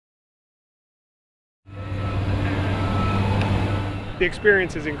The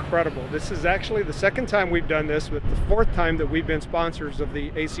experience is incredible. This is actually the second time we've done this, but the fourth time that we've been sponsors of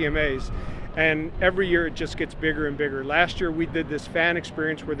the ACMAs. And every year it just gets bigger and bigger. Last year we did this fan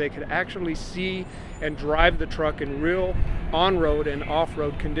experience where they could actually see and drive the truck in real on-road and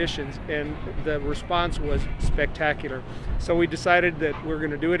off-road conditions, and the response was spectacular. So we decided that we're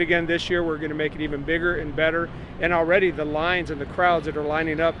going to do it again this year. We're going to make it even bigger and better. And already the lines and the crowds that are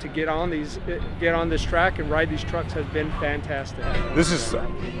lining up to get on this track and ride these trucks has been fantastic. This is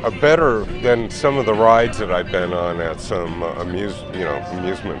better than some of the rides that I've been on at some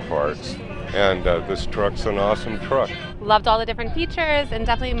amusement parks. And this truck's an awesome truck. Loved all the different features and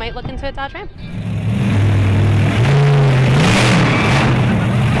definitely might look into a Dodge Ram.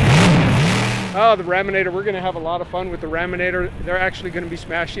 Oh, the Raminator, we're going to have a lot of fun with the Raminator. They're actually going to be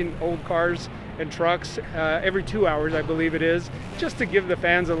smashing old cars and trucks every 2 hours, I believe it is, just to give the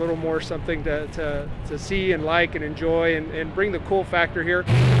fans a little more something to see and like and enjoy and bring the cool factor here.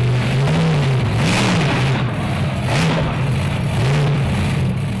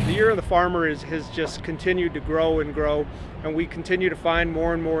 The Year of the Farmer has just continued to grow and grow, and we continue to find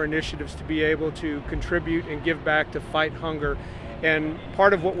more and more initiatives to be able to contribute and give back to fight hunger. And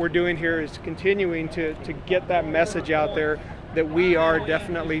part of what we're doing here is continuing to get that message out there that we are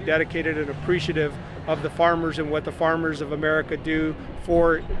definitely dedicated and appreciative of the farmers and what the farmers of America do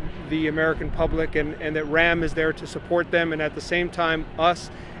for the American public, and that RAM is there to support them, and at the same time us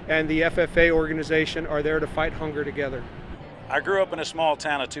and the FFA organization are there to fight hunger together. I grew up in a small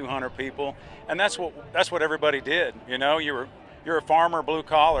town of 200 people, and that's what everybody did. You know, you're a farmer, blue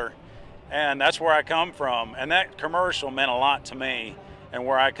collar, and that's where I come from. And that commercial meant a lot to me and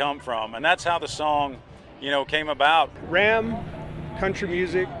where I come from, and that's how the song, came about. RAM, country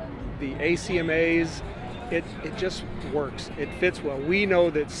music, the ACMAs, it just works. It fits well. We know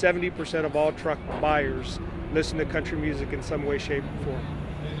that 70% of all truck buyers listen to country music in some way, shape, or form.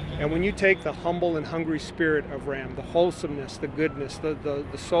 And when you take the humble and hungry spirit of RAM, the wholesomeness, the goodness, the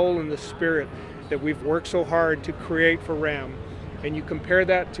soul and the spirit that we've worked so hard to create for RAM, and you compare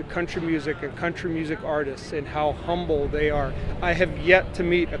that to country music and country music artists and how humble they are. I have yet to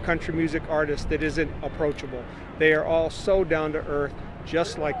meet a country music artist that isn't approachable. They are all so down to earth,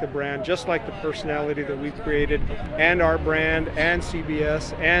 just like the brand, just like the personality that we've created, and our brand, and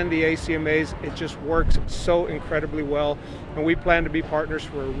CBS, and the ACMAs. It just works so incredibly well, and we plan to be partners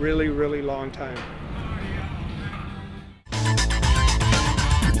for a really, really long time.